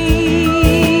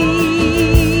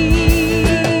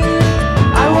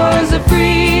 I was a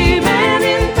free man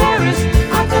in Paris.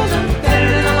 I felt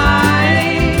unfettered and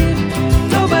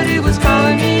alive. Nobody was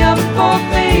calling me up for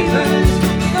favors.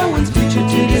 No one's future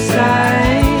to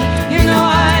decide. You know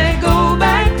I go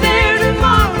back there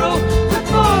tomorrow, but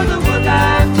for the work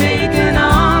I've taken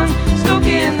on,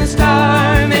 stoking the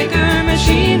Star Maker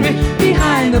machinery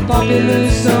behind the popular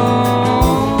song.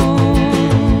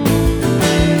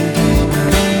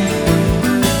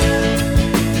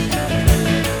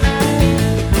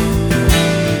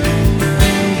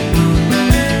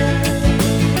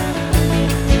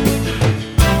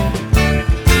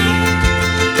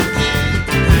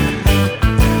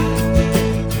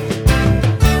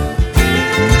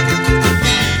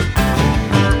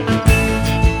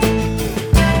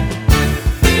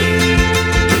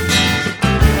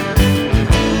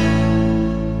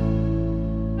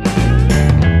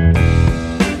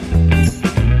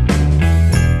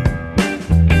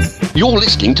 You're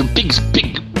listening to Big's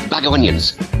Big Bag of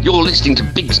Onions. You're listening to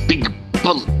Big's Big...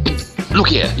 Look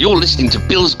here, you're listening to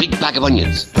Bill's Big Bag of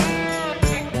Onions.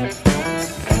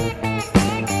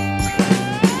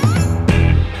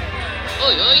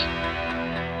 Oi, oi.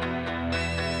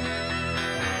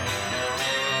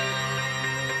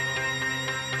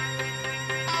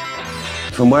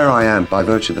 From where I am, by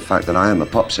virtue of the fact that I am a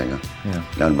pop singer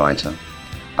and writer,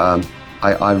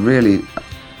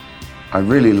 I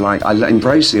really like, I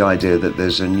embrace the idea that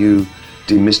there's a new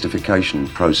demystification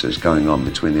process going on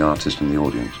between the artist and the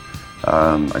audience.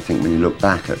 I think when you look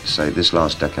back at, say, this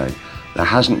last decade, There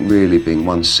hasn't really been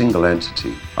one single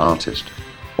entity, artist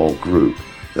or group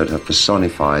that have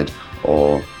personified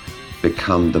or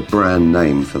become the brand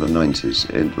name for the 90s.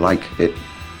 It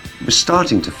was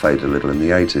starting to fade a little in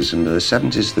the 80s. In the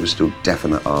 70s there were still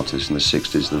definite artists. In the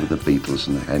 60s there were the Beatles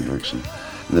and the Hendrix. And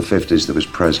in the 50s there was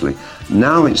Presley.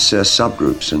 Now it's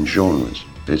subgroups and genres.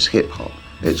 It's hip-hop,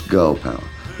 it's girl power.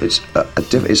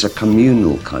 It's a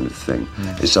communal kind of thing.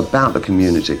 It's about the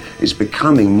community. It's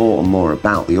becoming more and more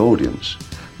about the audience,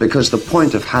 because the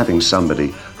point of having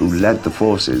somebody who led the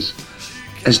forces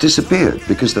has disappeared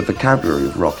because the vocabulary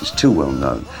of rock is too well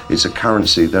known. It's a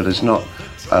currency that is not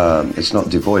it's not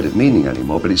devoid of meaning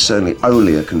anymore, but it's certainly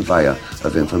only a conveyor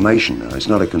of information now. It's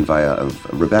not a conveyor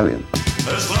of rebellion.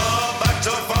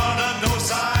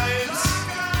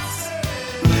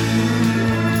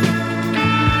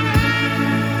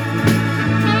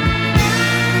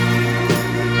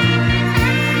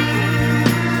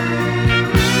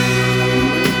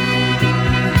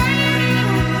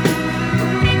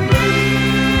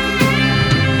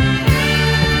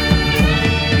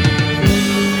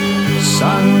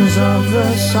 Sons of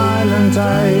the silent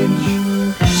age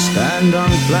stand on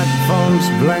platforms,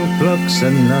 blank books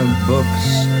and notebooks,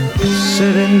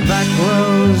 sit in back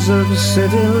rows of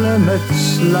city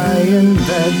limits, lie in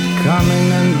bed,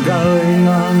 coming and going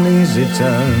on easy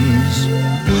terms.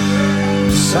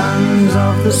 Sons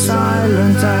of the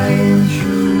silent age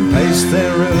pace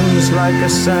their rooms like a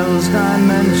cell's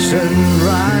dimension,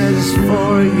 rise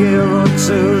for a year or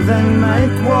two, then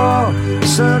make war,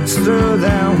 search through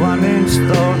their one-inch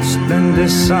thoughts, then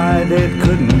decide it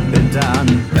couldn't be done.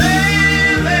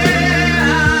 Baby,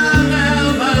 I'll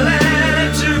never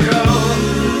let you go.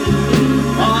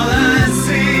 All I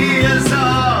see is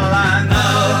all I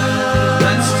know.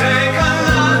 Let's take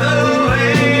another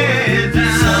way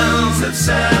down. Sons of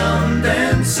sound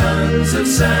and sons of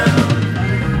sound.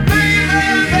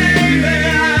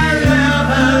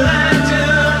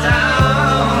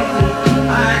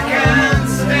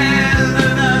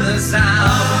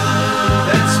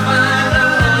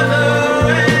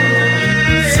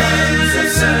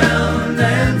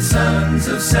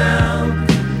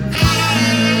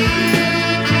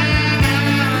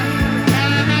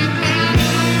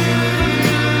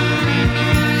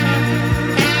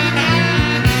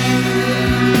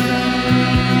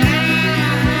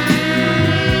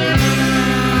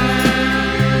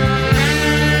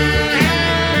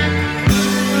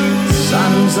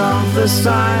 Of the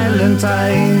silent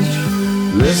age,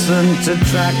 listen to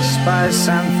tracks by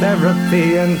Sound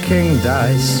Therapy and King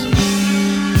Dice.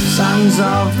 Sons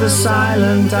of the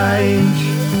silent age,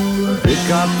 pick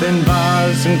up in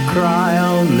bars and cry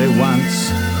only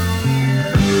once.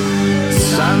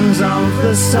 Sons of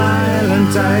the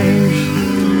silent age,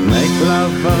 make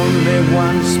love only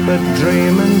once but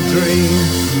dream and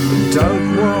dream.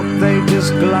 Don't walk, they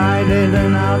just glide in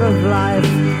and out of life.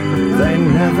 They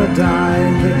never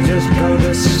die, they just go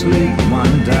to sleep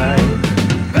one day.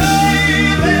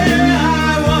 Baby,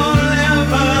 I won't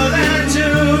ever let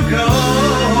you go.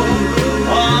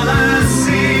 All I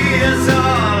see is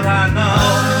all I know.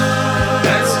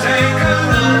 Let's take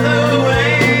another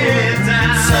way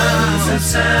down. Sons of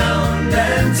sound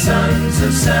and sons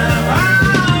of sound.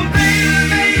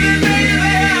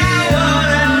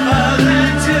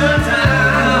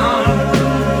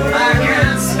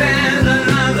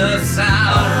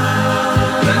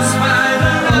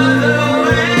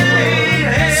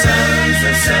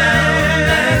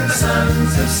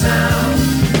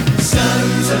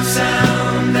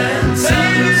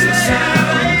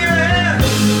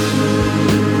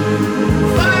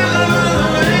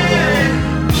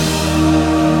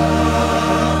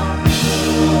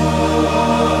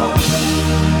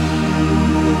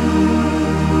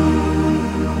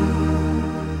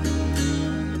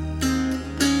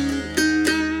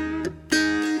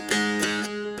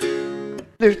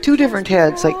 There's two different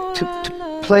heads. Like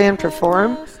to play and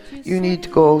perform, you need to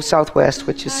go southwest,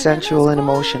 which is sensual and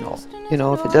emotional. You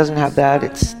know, if it doesn't have that,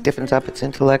 it stiffens up, it's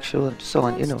intellectual and so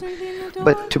on, you know.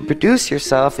 But to produce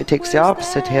yourself, it takes the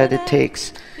opposite head. It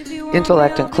takes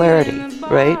intellect and clarity,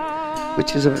 right?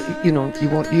 Which is you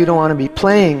don't want to be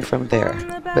playing from there,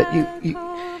 but you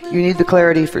need the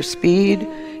clarity for speed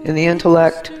and the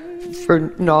intellect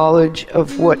for knowledge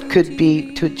of what could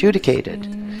be to adjudicate it.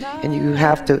 And you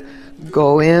have to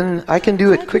go in. I can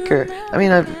do it quicker. I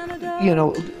mean, I've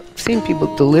seen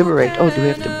people deliberate. Oh, do we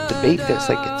have to debate this?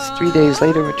 Like it's 3 days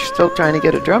later, but you're still trying to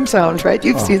get a drum sound, right?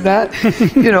 You've seen that,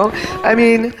 I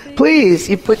mean, please,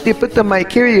 you put the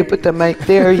mic here, you put the mic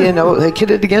there. Like hit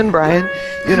it again, Brian.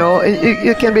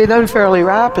 It can be done fairly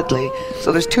rapidly.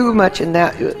 So there's too much in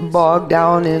that bogged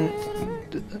down in.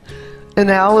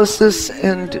 analysis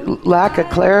and lack of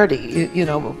clarity,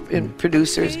 in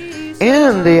producers.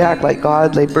 And they act like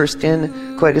God. They burst in,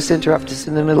 coitus interruptus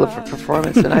in the middle of a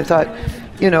performance. And I thought,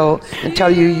 and tell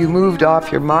you moved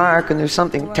off your mark and there's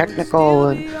something technical.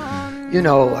 And,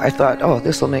 I thought, oh,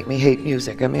 this will make me hate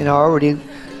music. I mean, I already,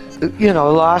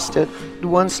 lost it.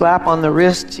 One slap on the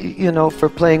wrist, for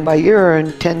playing by ear,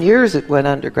 and 10 years it went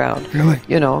underground. Really?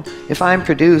 If I'm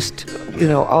produced,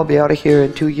 I'll be out of here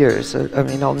in 2 years. I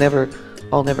mean, I'll never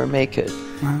make it.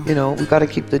 Wow. We've got to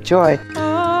keep the joy.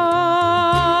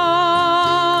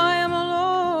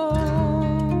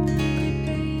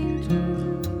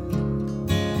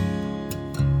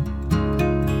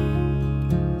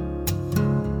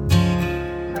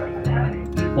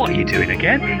 What are you doing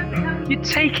again? You're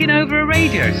taking over a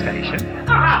radio station?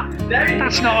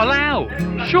 That's not allowed,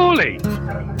 surely.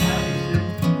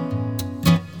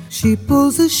 She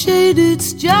pulls the shade,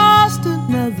 it's just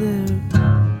another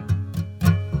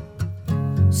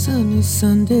sunny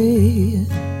Sunday.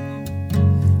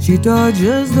 She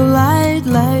dodges the light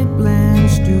like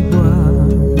Blanche Dubois.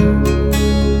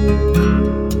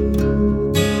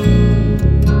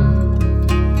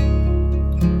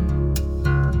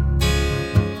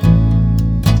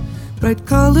 Bright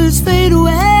colors fade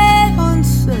away on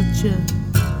such a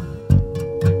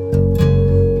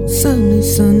sunny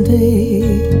Sunday.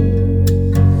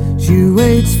 She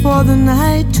waits for the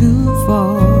night to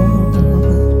fall.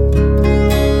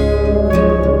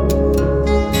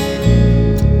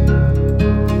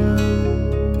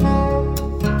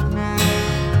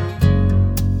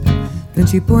 Then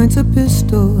she points a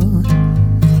pistol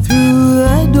through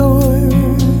the door,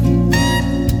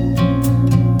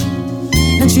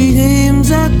 and she aims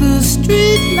at the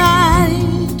street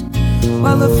light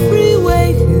while the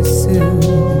freeway hisses.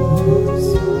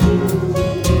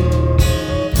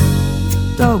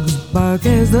 Dogs bark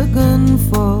as the gun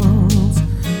falls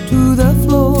to the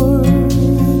floor.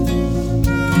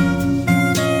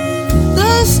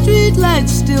 The street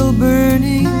light's still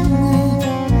burning.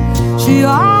 She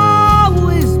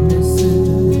always misses.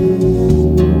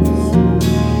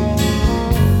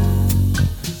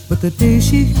 But the day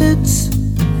she hits,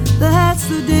 that's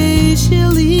the day she'll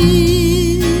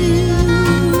leave.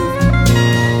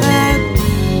 That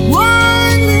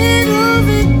one little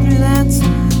victory, that's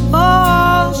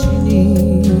all she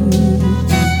needs.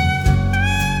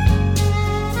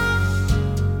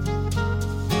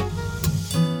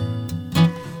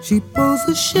 She pulls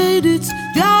the shade, it's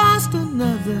just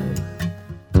another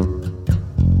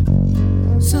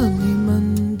sunny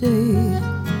Monday.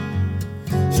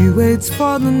 She waits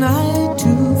for the night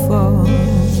to fall.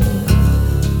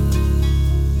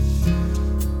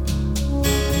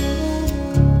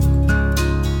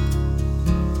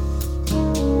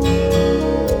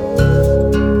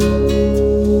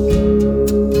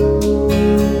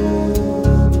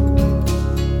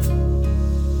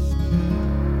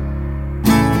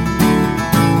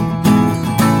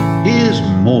 Here's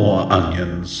more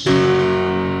onions.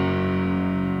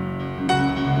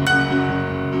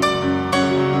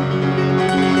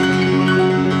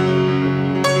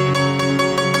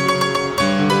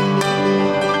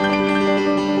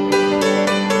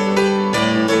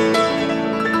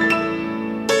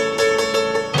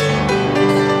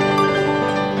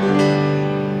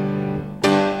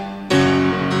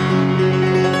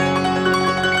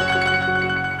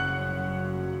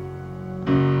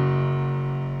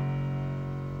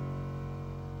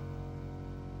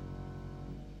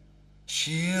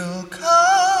 She'll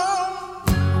come,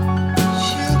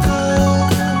 she'll go,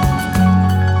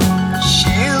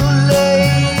 she'll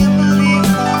lay the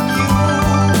leaf on you,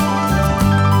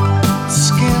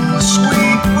 skin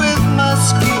sweet with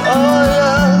musky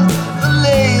oil, the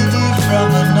lady from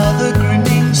another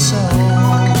grinning soul.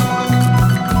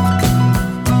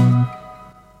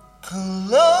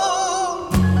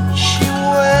 Cologne she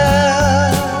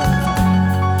wears,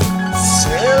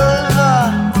 silver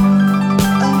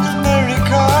and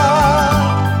America.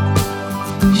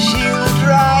 She'll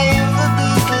drive the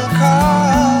beetle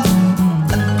car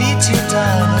and beat you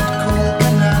down at cool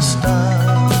canasta.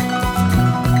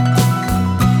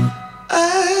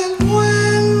 And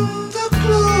when the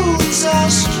clothes are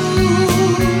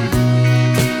strewn,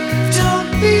 don't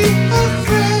be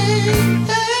afraid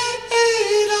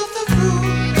of the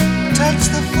groom.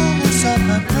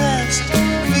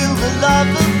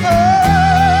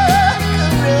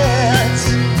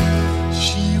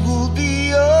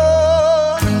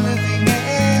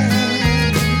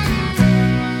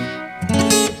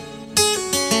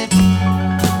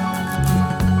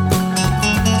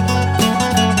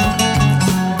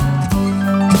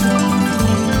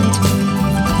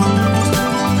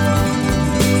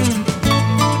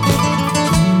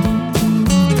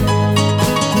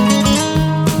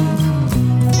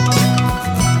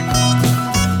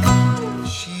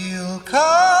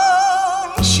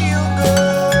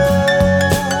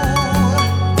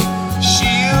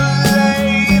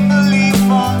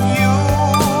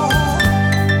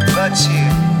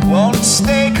 won't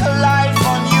stake her life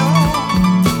on you.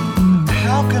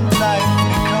 How can life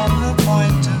become her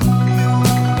point of view?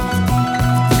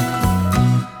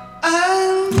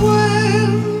 And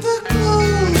when the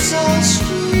clothes are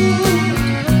strewn,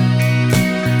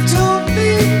 don't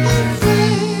be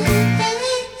afraid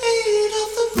of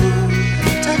the moon.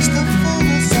 Touch the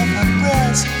fullness of her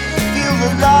breast, feel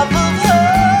the love of her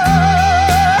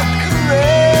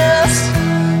caress.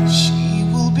 She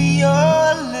will be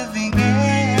your living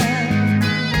end.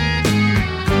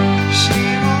 She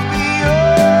will be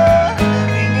your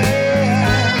living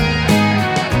end.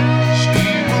 She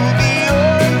will be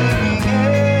your living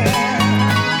end.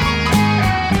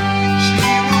 She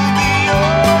will be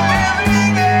your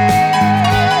living end.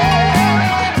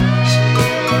 She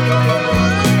will be your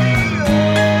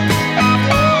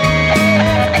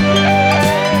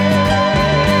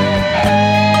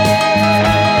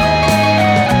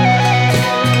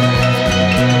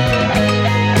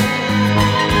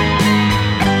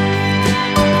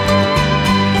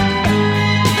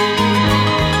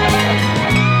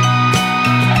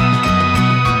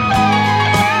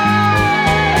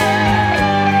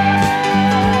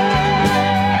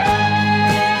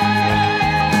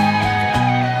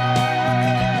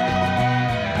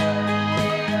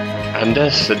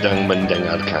Anda sedang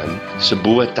mendengarkan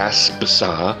sebuah tas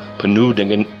besar penuh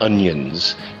dengan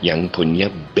onions yang punya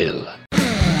Bill.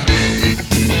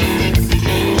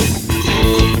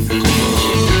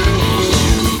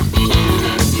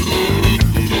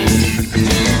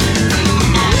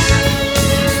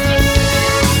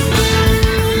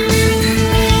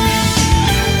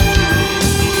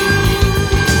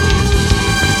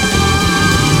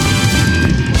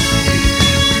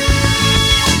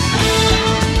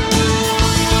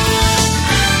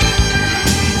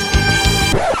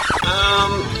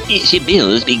 It's your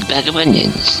Bill's Big Bag of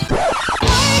Onions.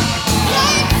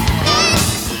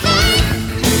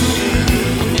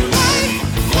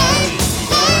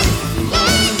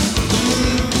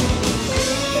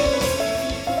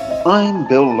 I'm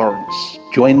Bill Lawrence.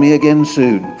 Join me again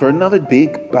soon for another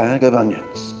Big Bag of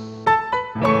Onions.